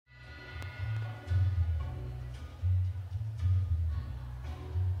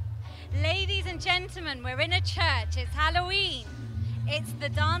Ladies and gentlemen, we're in a church. It's Halloween. It's the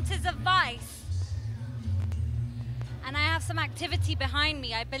Dancers of Vice. And I have some activity behind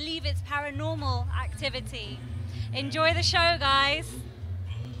me. I believe it's paranormal activity. Enjoy the show, guys.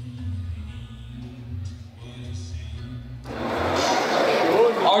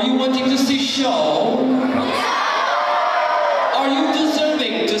 Are you wanting to see show? Yeah. Are you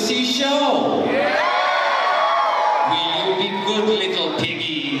deserving to see show? Yeah. Will you be good little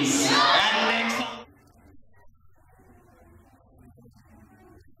piggies? And next time.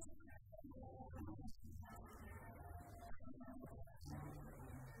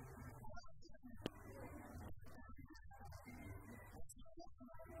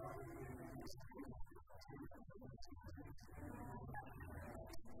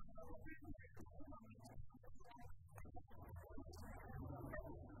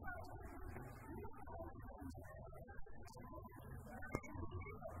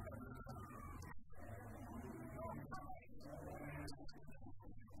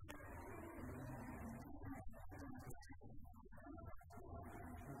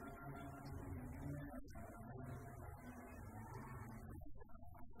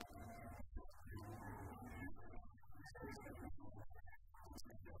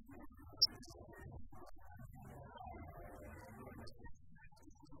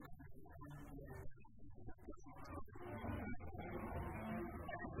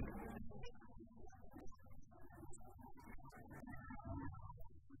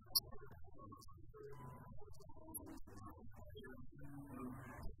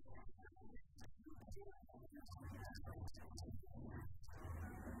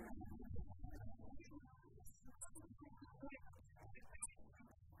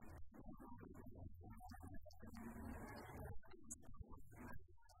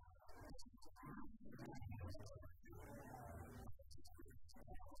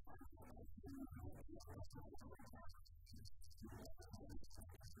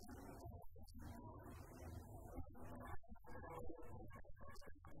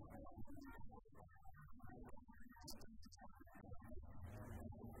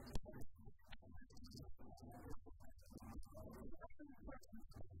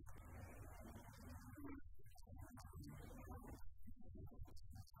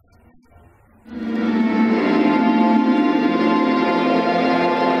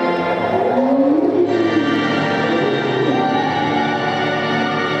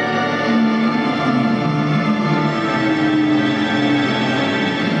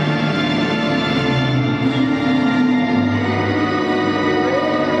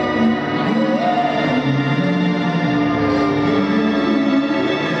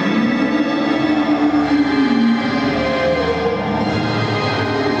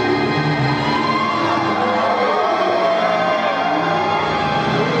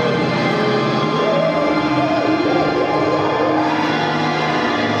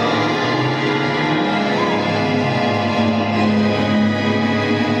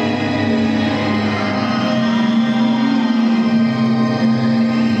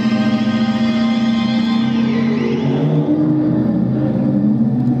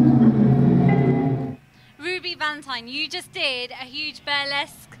 You just did a huge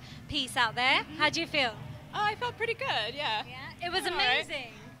burlesque piece out there. How do you feel? Oh, I felt pretty good, yeah. Yeah, it was amazing.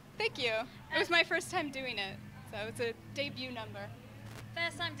 Right. Thank you. It was my first time doing it, so it's a debut number.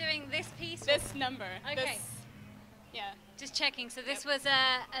 First time doing this piece? This number. Okay. This, yeah. Just checking. So this was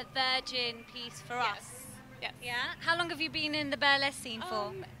a virgin piece for us? Yes. Yeah? How long have you been in the burlesque scene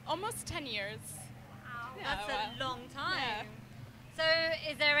for? Almost 10 years. Wow, Yeah, that's a long time. Yeah. So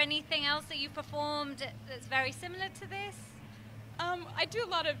is there anything else that you've performed that's very similar to this? I do a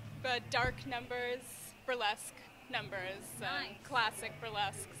lot of dark numbers, burlesque numbers, Nice. classic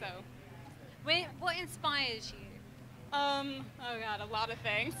burlesque, so. What inspires you? Oh God, a lot of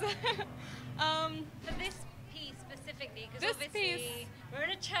things. For this piece specifically, because obviously we're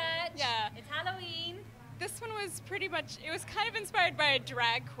in a church, yeah. It's Halloween. This one was pretty much, it was kind of inspired by a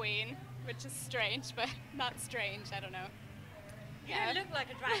drag queen, which is strange, but not strange, I don't know. You don't look like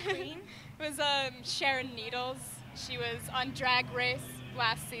a drag queen. It was Sharon Needles. She was on Drag Race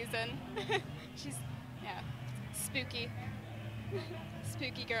last season. She's, yeah, spooky.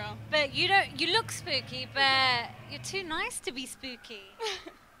 Spooky girl. But you look spooky, but you're too nice to be spooky.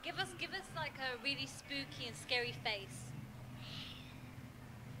 Give us like a really spooky and scary face.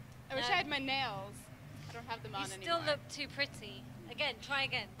 I wish I had my nails. I don't have them on anymore. You still look too pretty. Again, try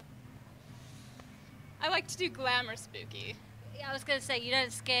again. I like to do glamour spooky. Yeah, I was going to say, you don't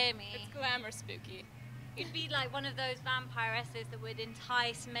scare me. It's glamour spooky. You'd be like one of those vampiresses that would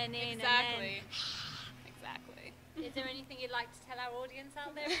entice men in. Exactly. And then Exactly. Is there anything you'd like to tell our audience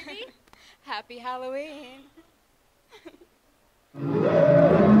out there, Ruby? Happy Halloween.